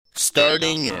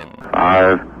starting in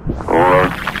 5, 4,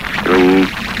 3,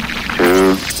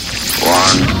 2, 1.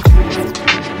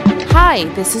 Hi,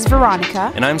 this is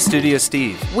Veronica. And I'm Studio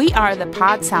Steve. We are the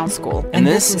Pod Sound School. And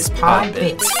this is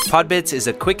Podbits. Podbits is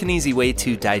a quick and easy way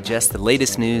to digest the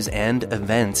latest news and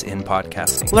events in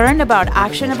podcasting. Learn about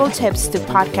actionable tips to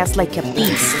podcast like a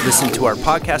beast. Listen to our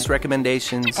podcast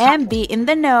recommendations. And be in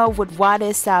the know with what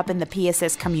is up in the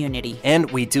PSS community. And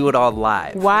we do it all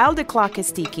live. While the clock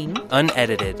is ticking.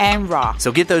 Unedited. And raw.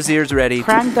 So get those ears ready.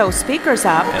 Crank those speakers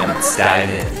up. And let's dive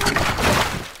in.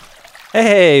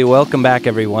 Hey, welcome back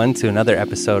everyone to another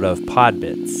episode of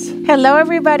Podbits. Hello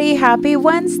everybody, happy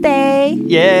Wednesday.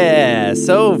 Yeah,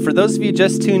 so for those of you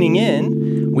just tuning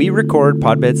in, we record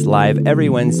Podbits live every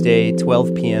Wednesday,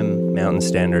 12 p.m. Mountain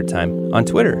Standard Time on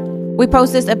Twitter. We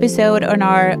post this episode on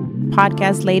our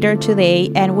podcast later today,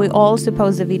 and we also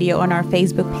post a video on our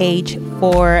Facebook page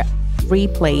for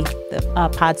replay, the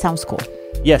Pod Sound School.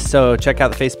 Yes, so check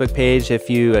out the Facebook page if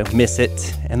you miss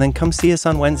it, and then come see us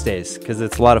on Wednesdays, because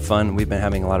it's a lot of fun. We've been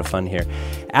having a lot of fun here.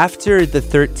 After the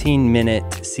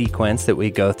 13-minute sequence that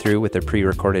we go through with a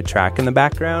pre-recorded track in the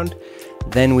background,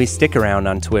 then we stick around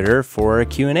on Twitter for a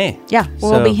Q&A. Yeah,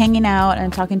 we'll be hanging out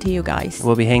and talking to you guys.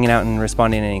 We'll be hanging out and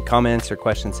responding to any comments or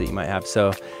questions that you might have. So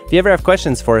if you ever have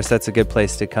questions for us, that's a good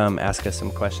place to come ask us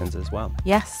some questions as well.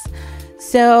 Yes.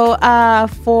 So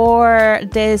for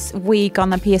this week on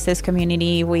the PSS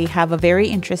community, we have a very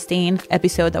interesting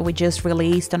episode that we just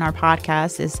released on our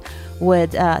podcast. Is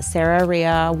with Sarah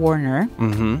Rhea Warner.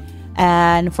 Mm-hmm.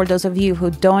 And for those of you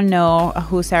who don't know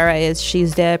who Sarah is,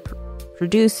 she's the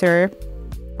producer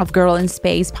of Girl in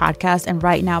Space podcast and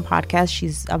Right Now podcast.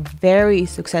 She's a very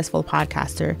successful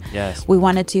podcaster. Yes. We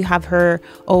wanted to have her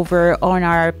over on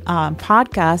our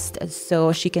podcast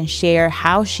so she can share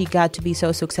how she got to be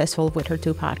so successful with her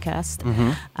two podcasts.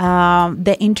 Mm-hmm.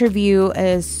 The interview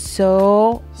is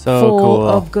so full cool.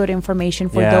 of good information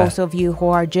for those of you who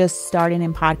are just starting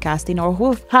in podcasting or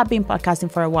who have been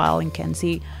podcasting for a while and can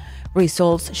see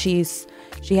results.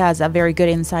 She has a very good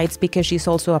insights because she's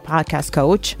also a podcast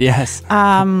coach. Yes.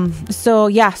 So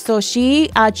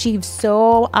she achieved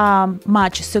so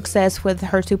much success with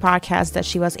her two podcasts that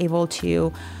she was able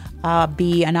to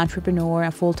be an entrepreneur,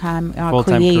 a full-time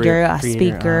creator, a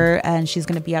speaker, and she's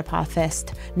going to be at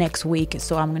Podfest next week.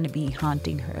 So I'm going to be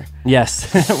hunting her.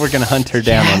 Yes, we're going to hunt her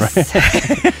down. Right?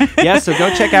 Yeah, so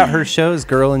go check out her shows,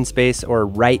 Girl in Space or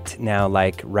Right Now,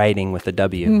 like writing with a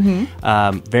W.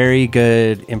 Mm-hmm. Very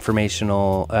good,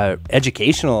 informational,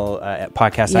 educational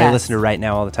podcast. Yes. I listen to Right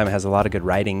Now all the time. It has a lot of good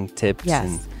writing tips.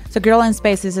 Yes. So Girl in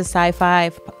Space is a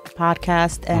sci-fi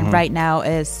podcast, and Right Now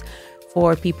is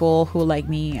for people who, like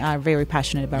me, are very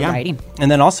passionate about writing.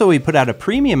 And then also we put out a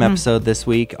premium episode this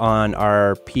week on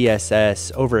our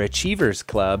PSS Overachievers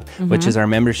Club, which is our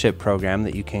membership program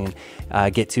that you can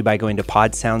get to by going to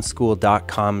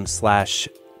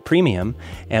podsoundschool.com/premium.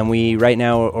 And we right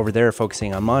now over there are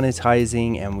focusing on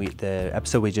monetizing, and the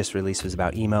episode we just released was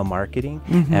about email marketing.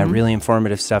 Really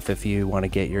informative stuff if you want to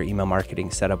get your email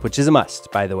marketing set up, which is a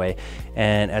must, by the way.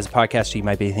 And as a podcaster, you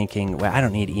might be thinking, well, I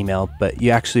don't need email, but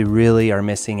you actually really are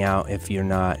missing out if you're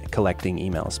not collecting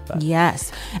emails. But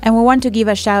yes. And we want to give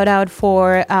a shout out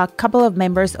for a couple of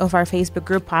members of our Facebook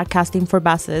group, Podcasting for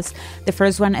Buses. The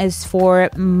first one is for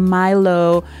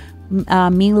Milo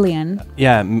Million.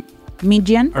 Yeah.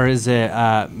 Million? Or is it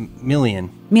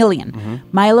Million? Million.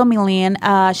 Milo Million.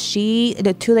 2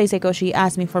 days ago, she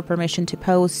asked me for permission to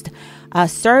post a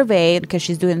survey because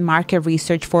she's doing market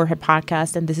research for her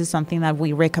podcast. And this is something that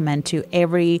we recommend to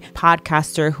every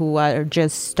podcaster who are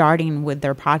just starting with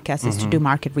their podcast is to do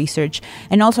market research.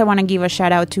 And also I want to give a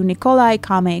shout out to Nikolai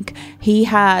Comic.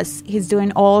 He's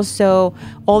doing also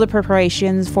all the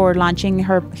preparations for launching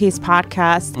his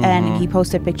podcast, and he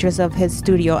posted pictures of his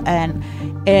studio, and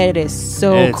it is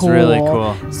so cool. It's really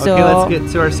cool. So, okay, let's get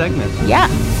to our segment. Yeah.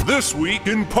 This Week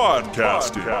in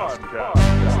Podcasting.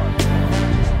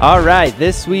 All right,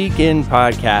 This Week in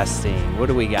Podcasting. What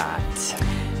do we got?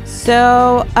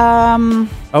 So,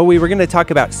 we were going to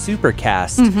talk about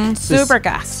Supercast.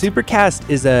 Supercast. Supercast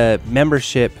is a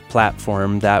membership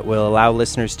platform that will allow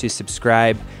listeners to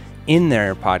subscribe in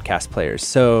their podcast players.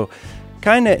 So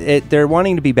they're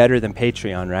wanting to be better than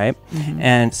Patreon, right?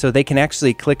 And so they can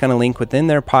actually click on a link within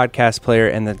their podcast player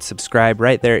and then subscribe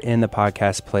right there in the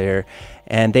podcast player.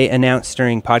 And they announced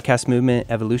during Podcast Movement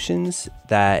Evolutions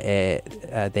that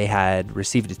they had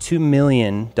received $2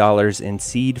 million in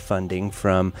seed funding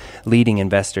from leading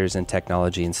investors in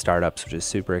technology and startups, which is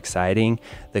super exciting.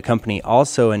 The company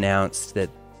also announced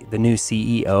that the new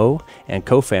CEO and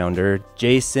co-founder,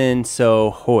 Jason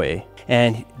So Hoy,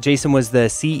 And Jason was the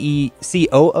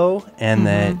COO and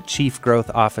the Chief Growth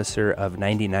Officer of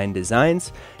 99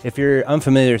 Designs. If you're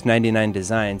unfamiliar with 99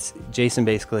 Designs, Jason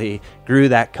basically grew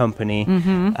that company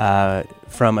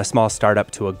from a small startup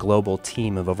to a global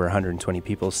team of over 120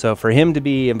 people. So for him to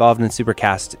be involved in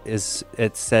Supercast,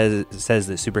 it says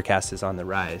that Supercast is on the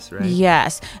rise, right?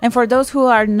 Yes. And for those who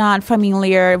are not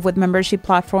familiar with membership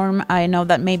platform, I know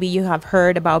that maybe you have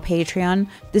heard about Patreon.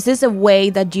 This is a way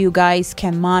that you guys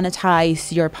can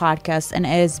monetize your podcast, and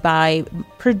it is by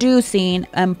producing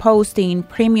and posting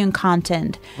premium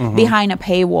content behind a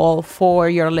paywall for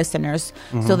your listeners.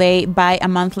 So they buy a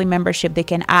monthly membership, they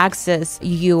can access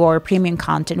your premium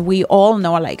content. We all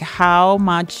know like how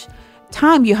much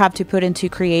time you have to put into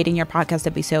creating your podcast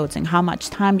episodes and how much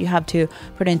time you have to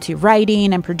put into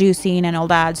writing and producing and all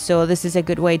that. So this is a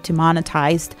good way to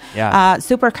monetize.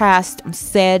 Supercast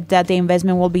said that the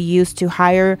investment will be used to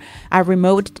hire a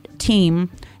remote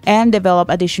team and develop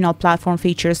additional platform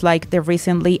features like the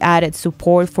recently added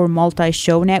support for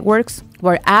multi-show networks,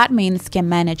 where admins can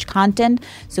manage content,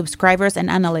 subscribers, and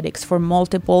analytics for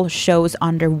multiple shows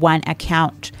under one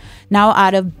account. Now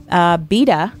out of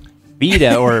beta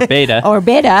or beta. Or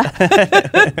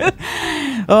beta.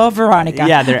 Oh, Veronica.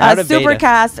 Yeah, they're out of beta.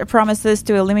 Supercast promises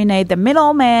to eliminate the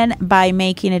middleman by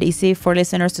making it easy for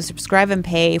listeners to subscribe and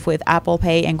pay with Apple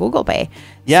Pay and Google Pay.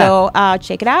 Yeah. So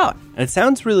check it out. It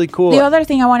sounds really cool. The other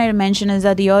thing I wanted to mention is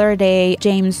that the other day,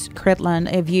 James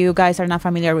Critland, if you guys are not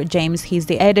familiar with James, he's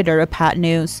the editor of Pat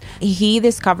News. He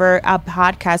discovered a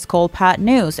podcast called Pat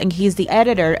News, and he's the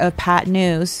editor of Pat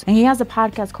News. And he has a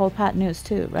podcast called Pat News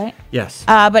too, right? Yes.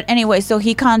 But anyway, so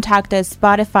he contacted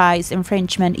Spotify's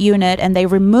infringement unit, and they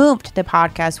removed the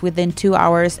podcast within 2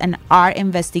 hours and are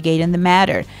investigating the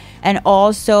matter. And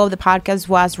also the podcast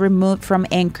was removed from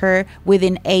Anchor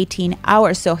within 18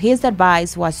 hours. So his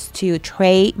advice was to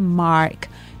trademark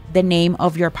the name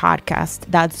of your podcast.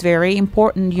 That's very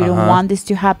important. You don't want this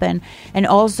to happen. And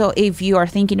also, if you are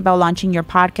thinking about launching your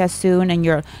podcast soon and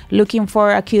you're looking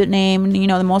for a cute name, you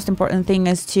know, the most important thing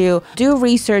is to do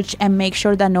research and make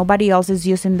sure that nobody else is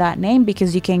using that name,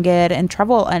 because you can get in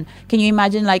trouble. And can you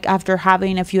imagine, like, after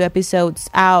having a few episodes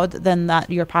out, then that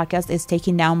your podcast is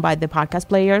taken down by the podcast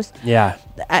players? Yeah.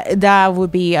 That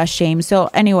would be a shame. So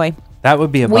anyway, that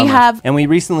would be a bummer. And we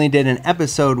recently did an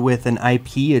episode with an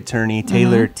IP attorney,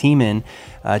 Taylor Tiemann,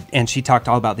 and she talked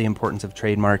all about the importance of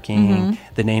trademarking,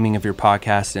 the naming of your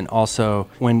podcast, and also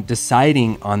when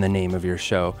deciding on the name of your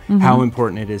show, how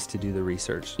important it is to do the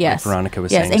research. Yes. Like Veronica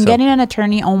was saying. And getting an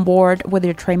attorney on board with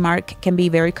your trademark can be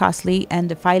very costly, and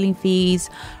the filing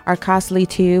fees are costly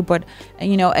too. But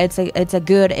you know, it's a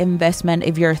good investment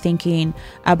if you're thinking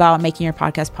about making your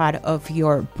podcast part of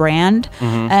your brand.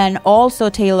 And also,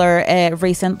 Taylor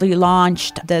recently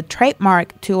launched the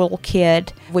Trademark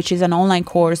Toolkit, which is an online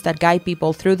course that guides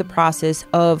people through the process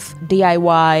of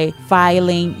DIY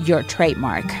filing your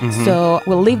trademark. So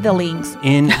we'll leave the links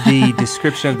in the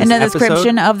description of this in the episode.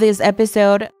 description of this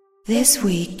episode. This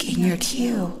week in your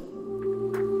queue.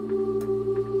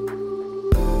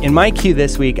 In my queue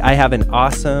this week, I have an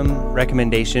awesome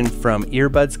recommendation from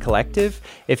Earbuds Collective.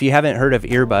 If you haven't heard of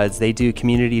Earbuds, they do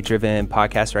community-driven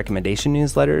podcast recommendation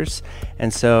newsletters.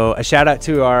 And so a shout out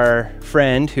to our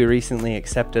friend who recently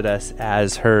accepted us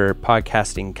as her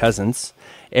podcasting cousins,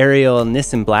 Ariel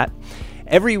Nissenblatt.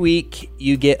 Every week,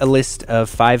 you get a list of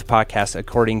 5 podcasts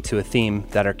according to a theme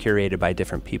that are curated by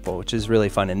different people, which is really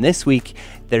fun. And this week,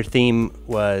 their theme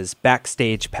was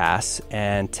Backstage Pass,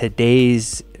 and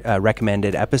today's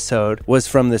recommended episode was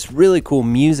from this really cool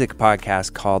music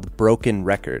podcast called Broken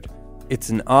Record. It's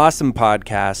an awesome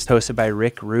podcast hosted by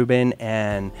Rick Rubin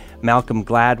and Malcolm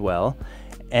Gladwell.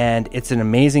 And it's an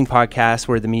amazing podcast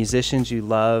where the musicians you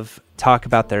love talk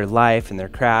about their life and their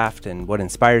craft and what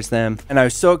inspires them. And I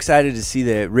was so excited to see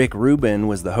that Rick Rubin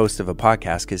was the host of a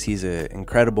podcast because he's an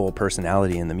incredible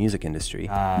personality in the music industry.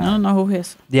 I don't know who he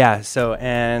is. Yeah,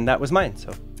 and that was mine.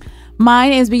 So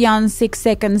mine is Beyond 6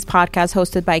 Seconds podcast,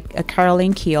 hosted by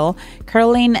Caroline Keel.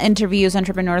 Caroline interviews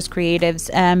entrepreneurs, creatives,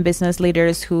 and business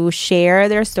leaders who share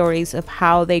their stories of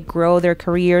how they grow their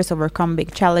careers, overcome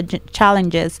big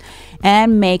challenges,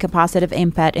 and make a positive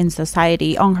impact in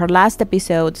society. On her last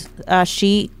episode,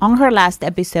 she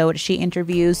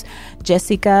interviews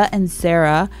Jessica and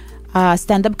Sarah,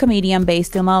 stand-up comedian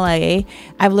based in LA.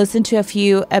 I've listened to a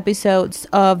few episodes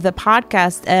of the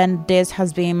podcast, and this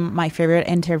has been my favorite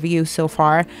interview so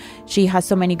far. She has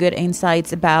so many good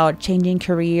insights about changing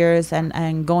careers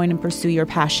and going and pursue your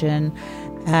passion.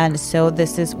 And so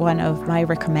this is one of my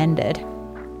recommended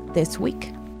this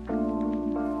week.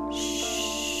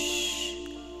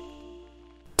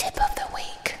 Tip of the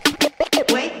week.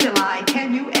 Wait till I tell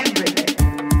you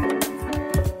everything.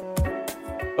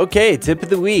 Okay, tip of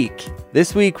the week.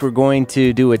 This week, we're going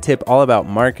to do a tip all about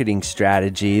marketing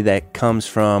strategy that comes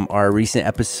from our recent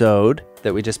episode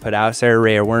that we just put out, Sarah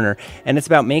Rhea Werner. And it's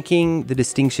about making the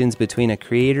distinctions between a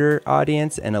creator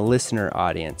audience and a listener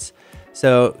audience.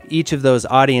 So each of those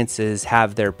audiences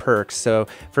have their perks. So,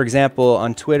 for example,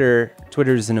 on Twitter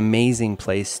is an amazing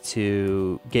place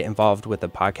to get involved with the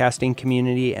podcasting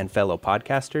community and fellow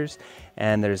podcasters.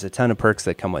 And there's a ton of perks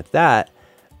that come with that.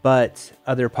 But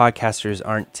other podcasters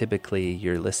aren't typically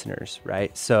your listeners,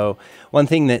 right? So one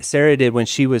thing that Sarah did when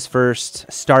she was first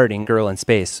starting Girl in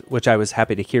Space, which I was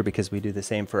happy to hear because we do the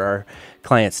same for our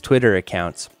clients' Twitter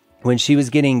accounts. When she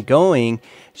was getting going,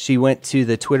 she went to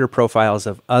the Twitter profiles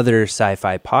of other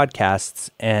sci-fi podcasts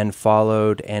and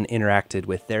followed and interacted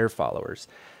with their followers.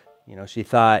 You know, she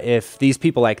thought if these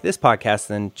people like this podcast,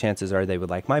 then chances are they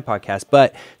would like my podcast.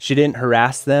 But she didn't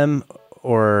harass them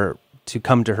or to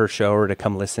come to her show or to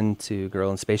come listen to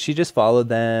Girl in Space. She just followed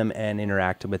them and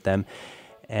interacted with them.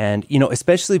 And, you know,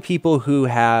 especially people who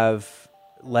have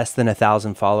less than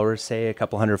 1,000 followers, say a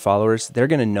couple hundred followers, they're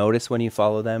going to notice when you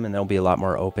follow them and they'll be a lot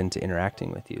more open to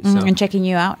interacting with you. And checking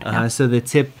you out. So the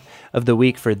tip of the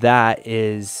week for that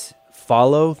is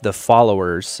follow the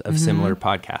followers of similar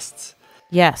podcasts.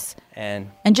 Yes.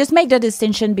 And just make the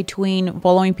distinction between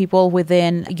following people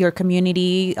within your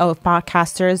community of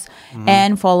podcasters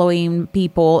and following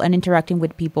people and interacting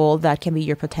with people that can be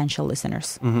your potential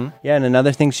listeners. Yeah, and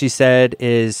another thing she said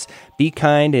is be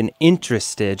kind and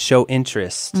interested, show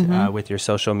interest with your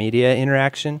social media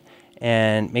interaction,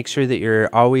 and make sure that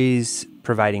you're always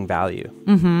providing value.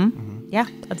 Yeah,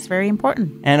 that's very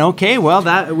important. And okay, well,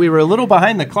 that we were a little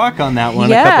behind the clock on that one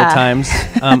a couple times.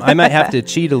 I might have to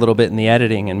cheat a little bit in the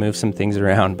editing and move some things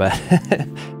around, but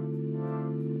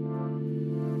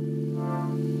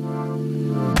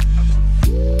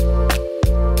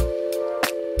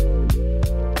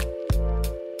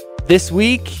this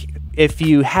week, if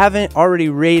you haven't already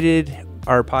rated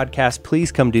our podcast,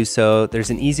 please come do so. There's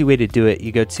an easy way to do it.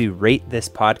 You go to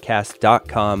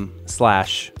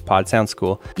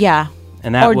ratethispodcast.com/podsoundschool. Yeah.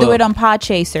 And that do it on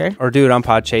Podchaser.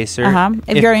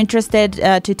 If you're interested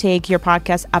to take your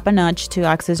podcast up a notch to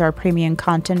access our premium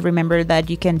content, remember that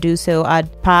you can do so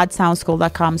at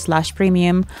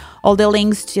podsoundschool.com/premium. All the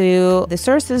links to the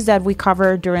sources that we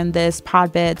cover during this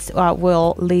pod bits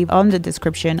will leave on the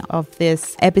description of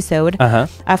this episode.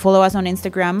 Follow us on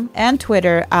Instagram and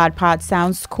Twitter at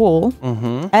podsoundschool.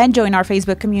 And join our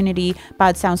Facebook community,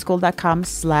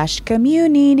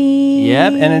 podsoundschool.com/community.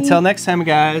 Yep. And until next time,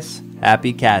 guys,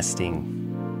 happy casting.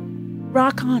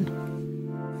 Rock on.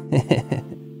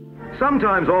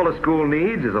 Sometimes all a school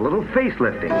needs is a little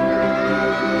facelifting.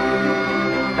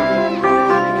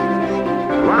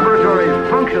 Laboratories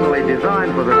functionally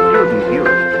designed for the student's use.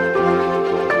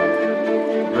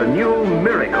 The new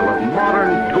miracle of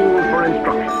modern tools for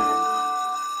instruction.